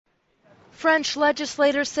French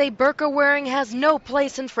legislators say burqa wearing has no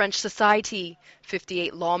place in French society.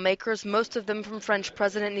 58 lawmakers, most of them from French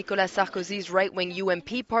President Nicolas Sarkozy's right-wing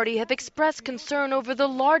UMP party, have expressed concern over the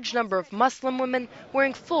large number of Muslim women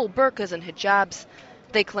wearing full burqas and hijabs.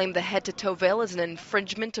 They claim the head-to-toe veil is an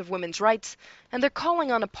infringement of women's rights, and they're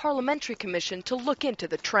calling on a parliamentary commission to look into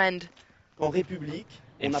the trend.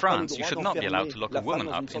 In France, you should not be allowed to lock a woman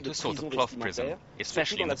up into a sort of cloth prison,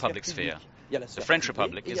 especially in the public sphere. The French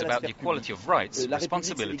Republic is about the equality of rights,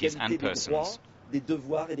 responsibilities and persons.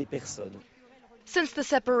 Since the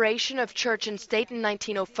separation of church and state in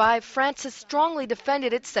 1905, France has strongly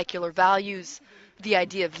defended its secular values. The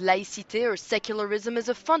idea of laïcité or secularism is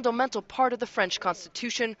a fundamental part of the French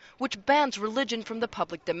constitution, which bans religion from the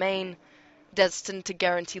public domain. Destined to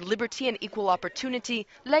guarantee liberty and equal opportunity,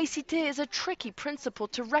 laïcité is a tricky principle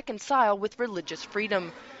to reconcile with religious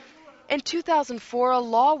freedom. In 2004, a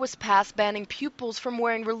law was passed banning pupils from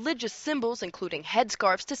wearing religious symbols, including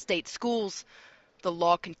headscarves, to state schools. The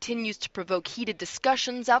law continues to provoke heated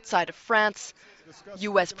discussions outside of France.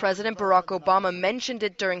 U.S. President Barack Obama mentioned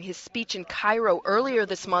it during his speech in Cairo earlier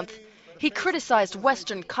this month. He criticized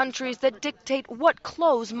Western countries that dictate what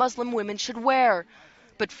clothes Muslim women should wear.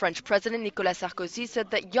 But French President Nicolas Sarkozy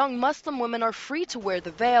said that young Muslim women are free to wear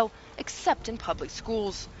the veil, except in public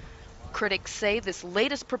schools. Critics say this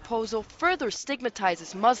latest proposal further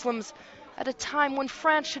stigmatizes Muslims at a time when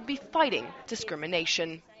France should be fighting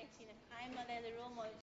discrimination.